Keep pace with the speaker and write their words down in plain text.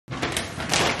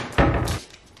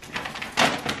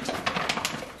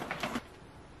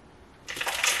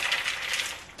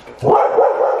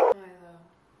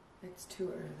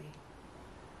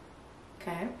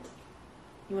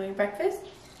You want your breakfast?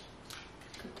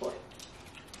 Good boy.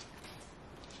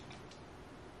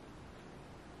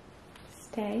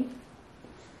 Stay.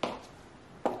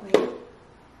 Wait.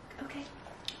 Okay.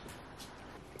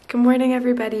 Good morning,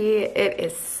 everybody. It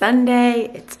is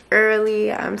Sunday. It's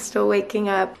early. I'm still waking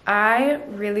up. I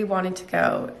really wanted to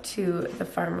go to the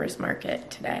farmer's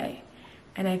market today,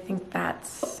 and I think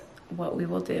that's what we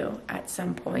will do at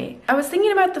some point. I was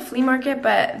thinking about the flea market,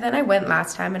 but then I went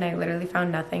last time and I literally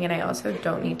found nothing, and I also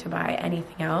don't need to buy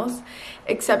anything else.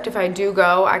 Except if I do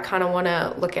go, I kind of want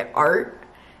to look at art,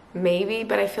 maybe,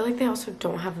 but I feel like they also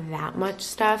don't have that much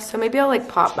stuff. So maybe I'll like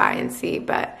pop by and see,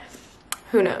 but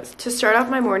who knows. To start off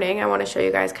my morning, I want to show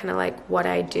you guys kind of like what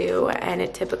I do, and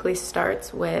it typically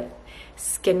starts with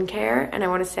skincare, and I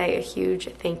want to say a huge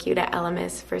thank you to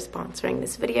Elemis for sponsoring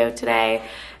this video today.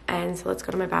 And so let's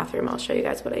go to my bathroom. I'll show you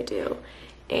guys what I do,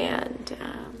 and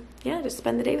yeah, just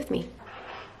spend the day with me.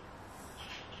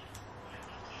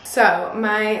 So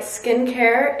my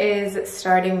skincare is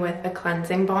starting with a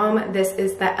cleansing balm. This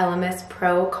is the Elemis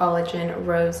Pro Collagen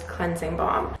Rose Cleansing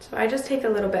Balm. So I just take a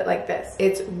little bit like this.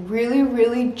 It's really,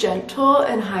 really gentle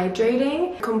and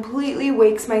hydrating. Completely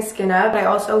wakes my skin up. I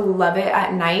also love it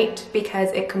at night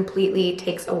because it completely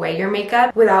takes away your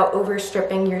makeup without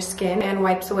overstripping your skin and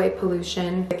wipes away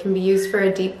pollution. It can be used for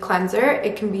a deep cleanser.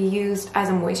 It can be used as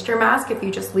a moisture mask if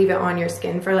you just leave it on your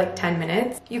skin for like 10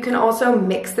 minutes. You can also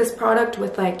mix this product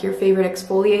with like your favorite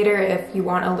exfoliator if you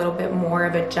want a little bit more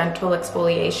of a gentle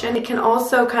exfoliation. It can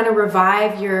also kind of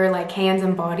revive your like hands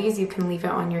and bodies. You can leave it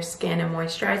on your skin and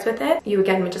moisturize with it. You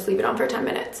again would just leave it on for 10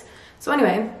 minutes. So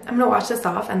anyway, I'm gonna wash this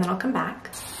off and then I'll come back.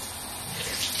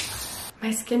 My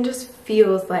skin just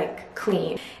feels like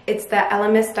clean. It's the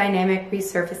Elemis Dynamic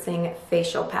Resurfacing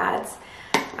Facial Pads.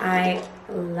 I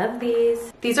love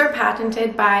these. These are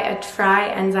patented by a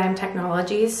tri-enzyme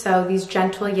technology, so these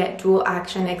gentle yet dual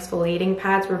action exfoliating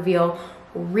pads reveal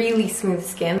really smooth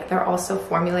skin. They're also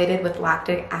formulated with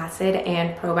lactic acid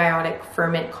and probiotic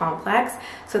ferment complex,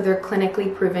 so they're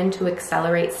clinically proven to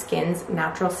accelerate skin's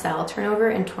natural cell turnover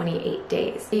in 28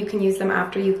 days. You can use them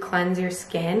after you cleanse your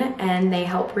skin, and they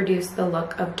help reduce the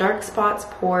look of dark spots,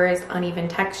 pores, uneven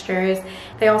textures.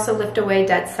 They also lift away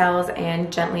dead cells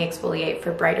and gently exfoliate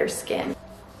for brighter skin.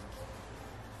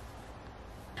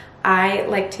 I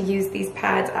like to use these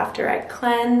pads after I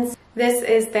cleanse. This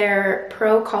is their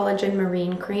Pro Collagen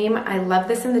Marine Cream. I love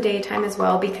this in the daytime as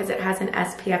well because it has an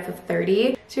SPF of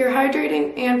 30. So you're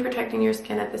hydrating and protecting your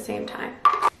skin at the same time.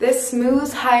 This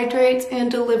smooths, hydrates, and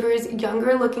delivers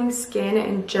younger looking skin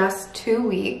in just 2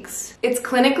 weeks. It's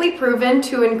clinically proven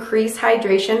to increase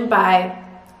hydration by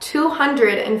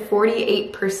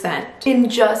 248% in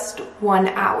just 1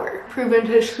 hour. Proven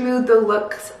to smooth the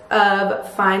looks of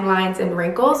fine lines and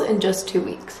wrinkles in just 2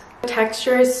 weeks. The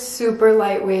texture is super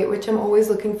lightweight, which I'm always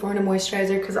looking for in a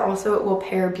moisturizer because also it will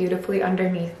pair beautifully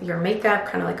underneath your makeup,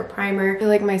 kind of like a primer. I feel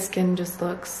like my skin just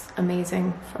looks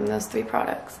amazing from those 3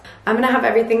 products. I'm gonna have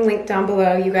everything linked down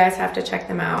below. You guys have to check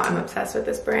them out. I'm obsessed with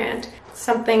this brand.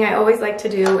 Something I always like to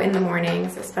do in the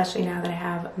mornings, especially now that I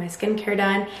have my skincare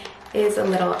done, is a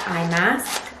little eye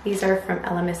mask. These are from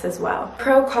Elemis as well.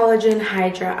 Pro Collagen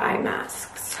Hydra Eye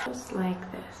Masks. Just like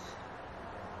this.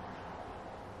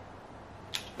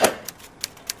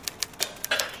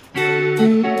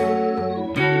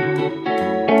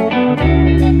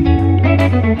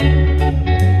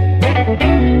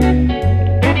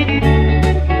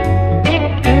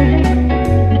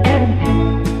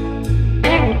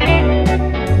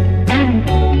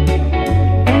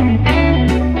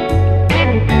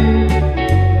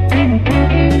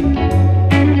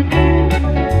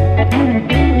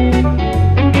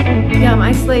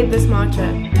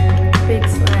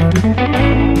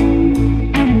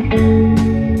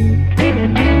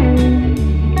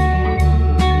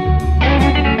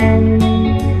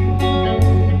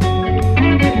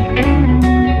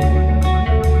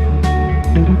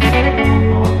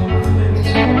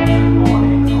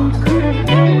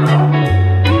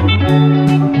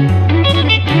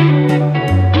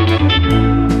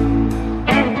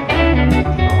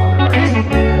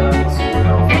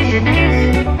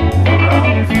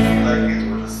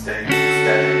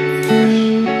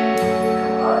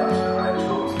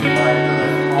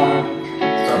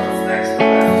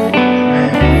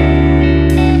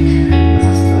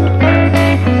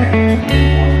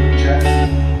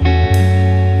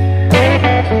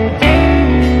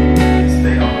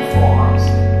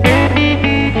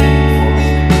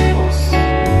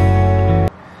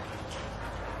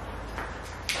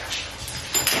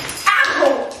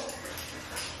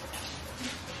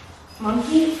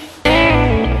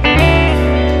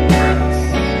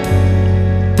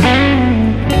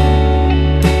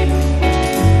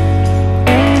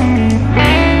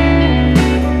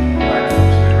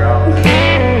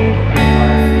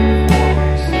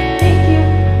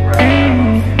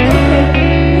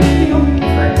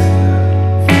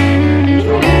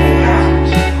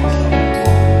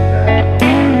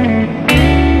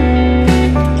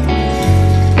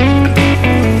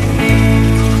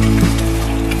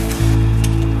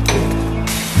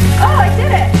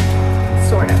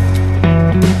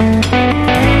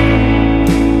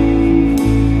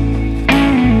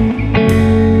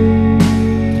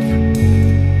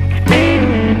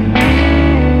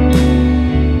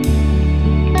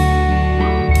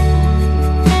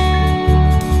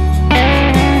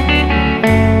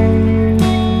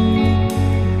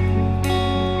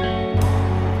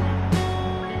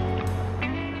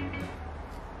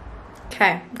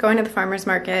 Okay, going to the farmer's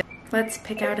market. Let's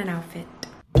pick out an outfit.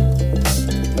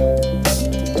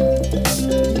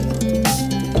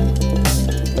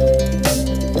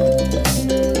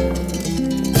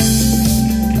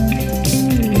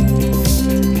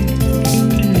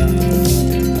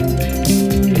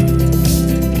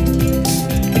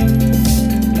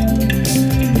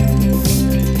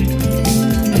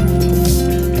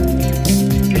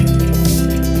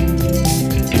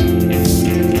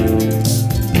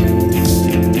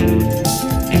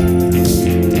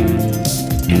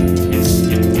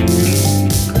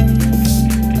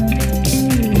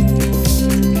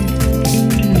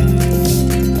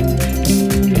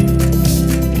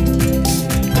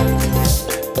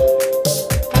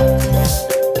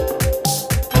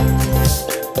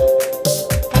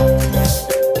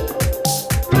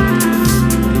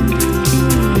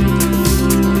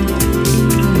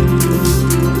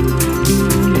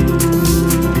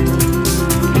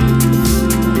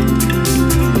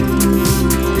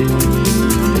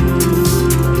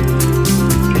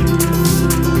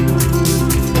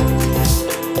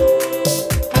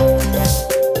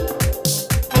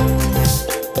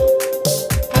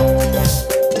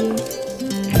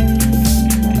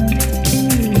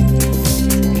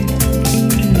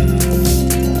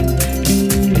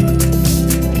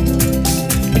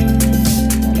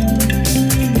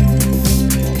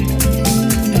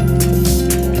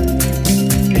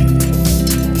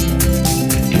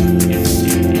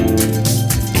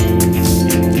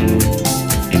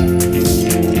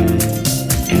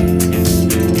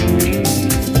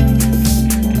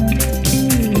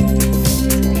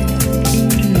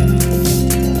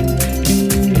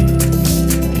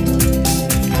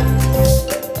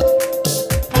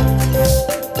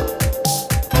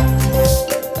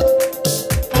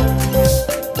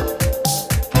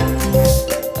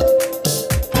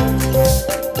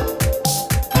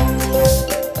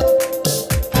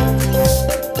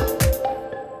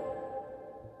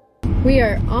 We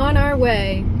are on our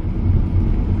way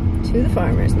to the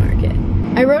farmer's market.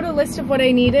 I wrote a list of what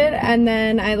I needed and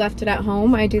then I left it at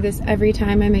home. I do this every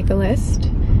time I make a list.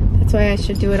 That's why I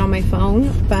should do it on my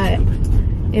phone, but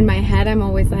in my head I'm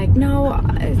always like, no,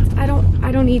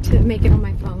 I don't need to make it on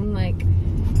my phone. Like,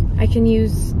 I can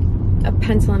use a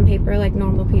pencil and paper like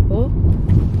normal people,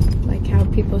 like how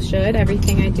people should.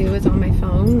 Everything I do is on my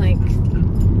phone, like,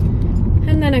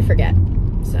 and then I forget.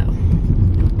 So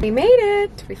we made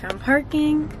it. We found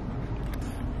parking.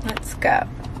 Let's go.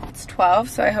 It's 12,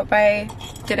 so I hope I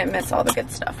didn't miss all the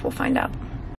good stuff. We'll find out.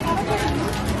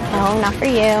 No, not for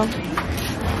you.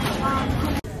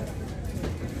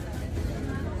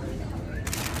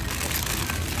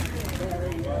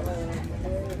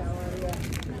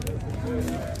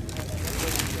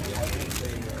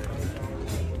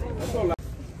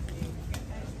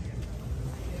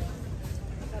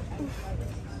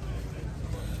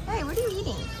 Hey, what are you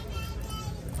eating?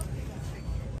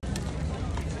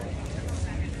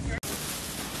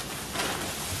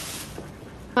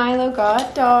 Milo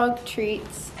got dog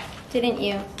treats, didn't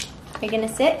you? Are you gonna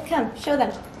sit? Come, show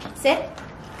them. Sit.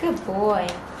 Good boy.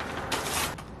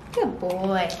 Good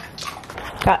boy.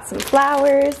 Got some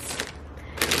flowers,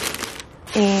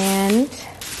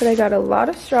 but I got a lot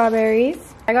of strawberries.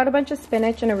 I got a bunch of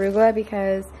spinach and arugula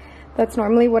because that's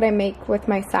normally what I make with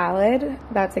my salad.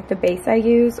 That's like the base I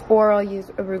use, or I'll use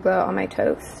arugula on my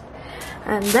toast.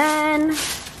 And then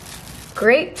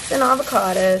grapes and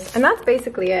avocados, and that's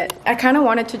basically it. I kind of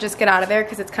wanted to just get out of there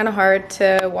because it's kind of hard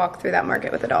to walk through that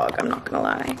market with a dog, I'm not gonna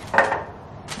lie.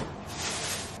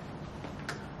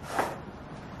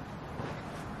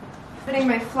 Putting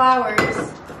my flowers in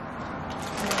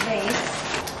a vase.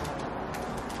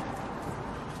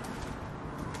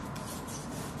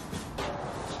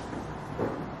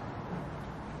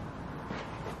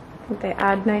 They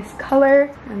add nice color,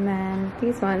 and then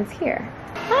these ones here.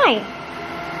 Hi.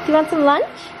 Do you want some lunch?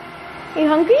 Are you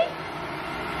hungry?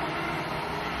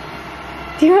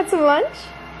 Do you want some lunch?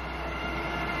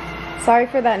 Sorry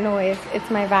for that noise. It's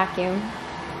my vacuum.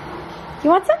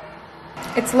 You want some?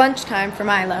 It's lunchtime for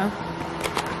Milo.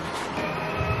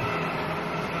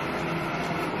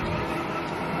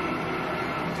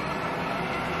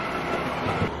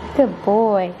 Good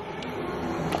boy.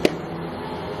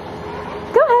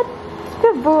 Go ahead.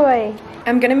 Good boy.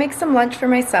 I'm gonna make some lunch for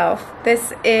myself.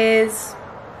 This is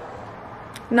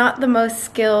not the most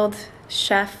skilled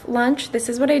chef lunch. This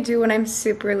is what I do when I'm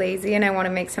super lazy and I want to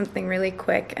make something really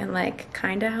quick and like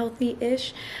kind of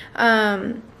healthy-ish.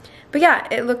 But yeah,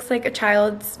 it looks like a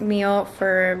child's meal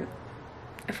for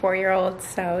a 4-year-old,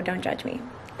 so don't judge me.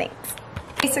 Thanks.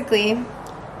 Basically,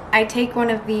 I take one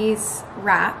of these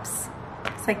wraps.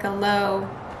 It's like a low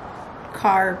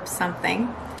carb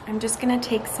something. I'm just gonna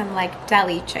take some like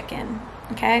deli chicken,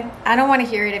 okay? I don't wanna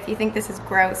hear it. If you think this is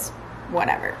gross,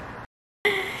 whatever.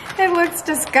 It looks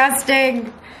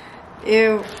disgusting.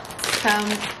 Ew. Some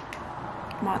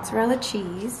mozzarella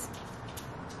cheese.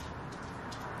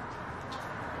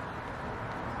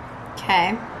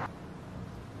 Okay.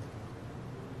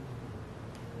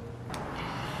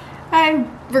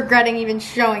 I'm regretting even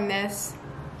showing this,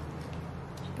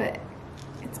 but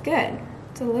it's good.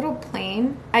 It's a little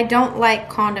plain. I don't like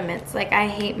condiments. Like, I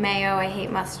hate mayo, I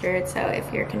hate mustard, so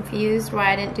if you're confused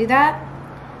why I didn't do that,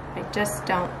 I just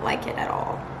don't like it at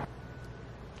all.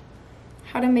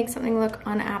 How to make something look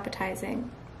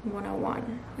unappetizing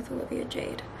 101 with Olivia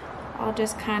Jade. I'll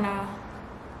just kind of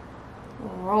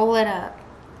roll it up.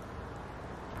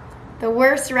 The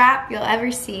worst wrap you'll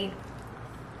ever see.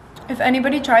 If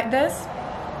anybody tried this,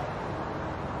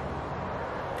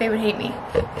 they would hate me.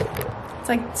 It's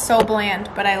like so bland,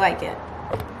 but I like it.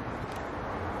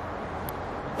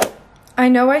 I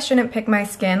know I shouldn't pick my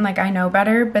skin, like I know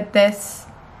better, but this,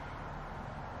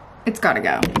 it's gotta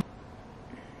go.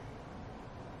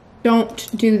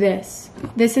 Don't do this.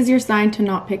 This is your sign to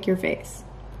not pick your face.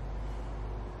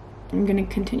 I'm gonna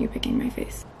continue picking my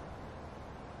face.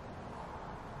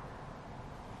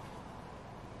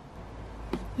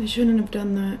 I shouldn't have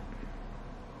done that.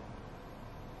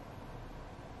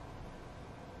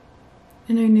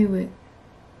 And I knew it.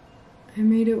 I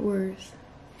made it worse.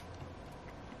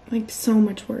 Like, so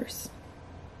much worse.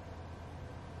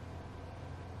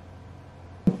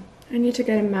 I need to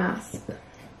get a mask.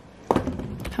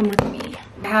 Come with me.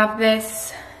 I have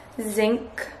this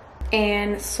zinc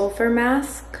and sulfur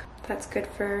mask that's good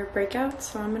for breakouts,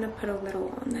 so I'm gonna put a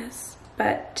little on this.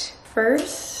 But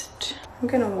first, I'm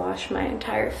gonna wash my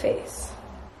entire face.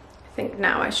 I think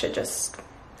now I should just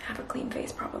have a clean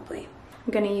face probably.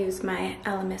 I'm gonna use my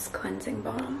Elemis cleansing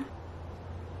balm.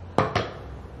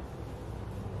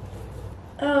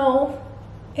 Oh,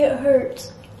 it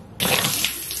hurts.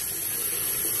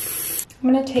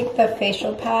 I'm gonna take the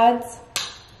facial pads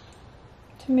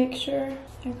to make sure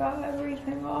I got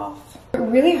everything off. It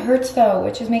really hurts though,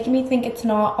 which is making me think it's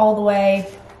not all the way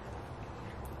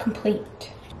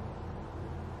complete.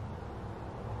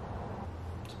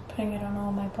 Just putting it on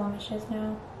all my blemishes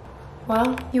now.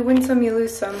 Well, you win some, you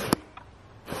lose some.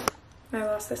 I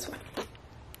lost this one.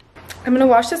 I'm gonna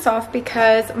wash this off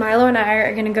because Milo and I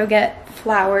are gonna go get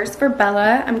flowers for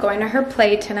Bella. I'm going to her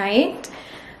play tonight.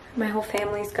 My whole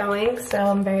family's going, so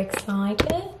I'm very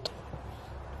excited.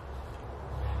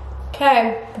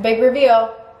 Okay, the big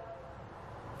reveal.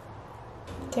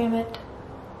 Damn it.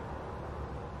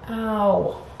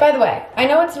 Ow. By the way, I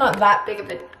know it's not that big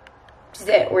of a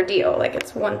zit ordeal. Like,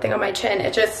 it's one thing on my chin.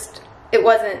 It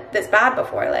wasn't this bad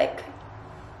before. Like,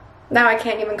 now I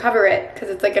can't even cover it because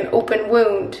it's like an open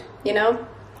wound, you know?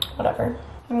 Whatever.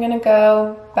 I'm gonna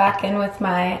go back in with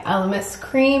my Elemis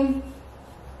cream.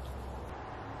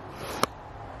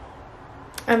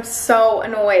 I'm so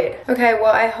annoyed. Okay,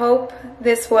 well, I hope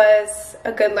this was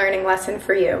a good learning lesson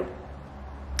for you.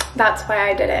 That's why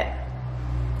I did it.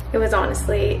 It was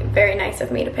honestly very nice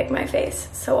of me to pick my face,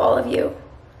 so all of you,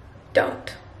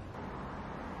 don't.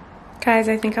 Guys,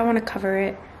 I think I want to cover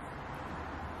it.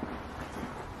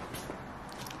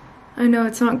 I know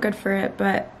it's not good for it,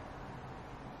 but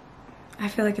I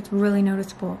feel like it's really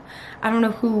noticeable. I don't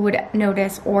know who would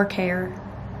notice or care,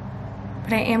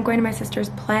 but I am going to my sister's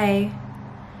play.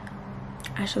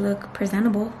 I should look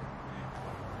presentable.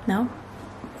 No?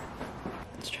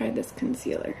 Let's try this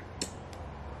concealer.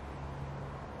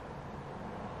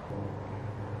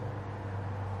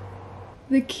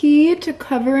 The key to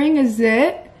covering a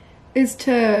zit is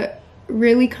to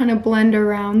really kind of blend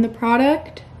around the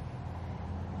product,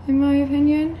 in my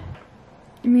opinion.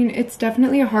 I mean, it's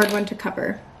definitely a hard one to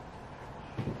cover.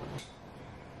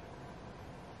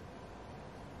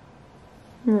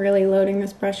 I'm really loading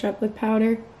this brush up with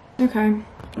powder. Okay,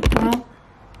 well,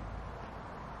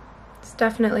 it's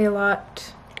definitely a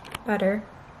lot better.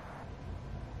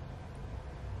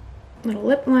 Little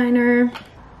lip liner.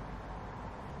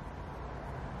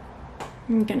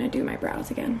 I'm gonna do my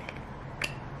brows again.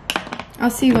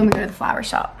 I'll see you when we go to the flower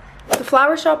shop. The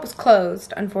flower shop was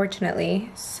closed,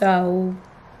 unfortunately, so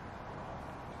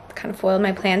it kind of foiled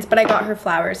my plans, but I got her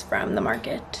flowers from the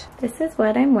market. This is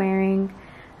what I'm wearing.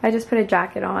 I just put a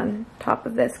jacket on top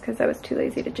of this because I was too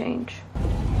lazy to change.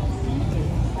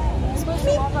 Supposed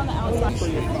to walk on the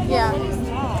outside. Yeah.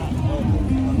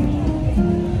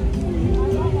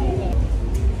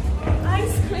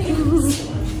 Ice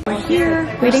cream. We're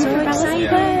here waiting for Bella's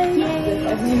play.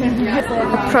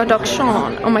 Production.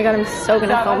 Oh my god, I'm so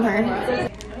gonna film her.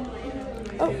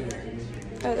 Oh,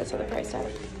 that's how the price tag.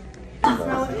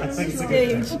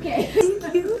 Stage. Okay.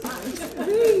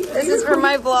 This is for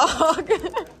my vlog.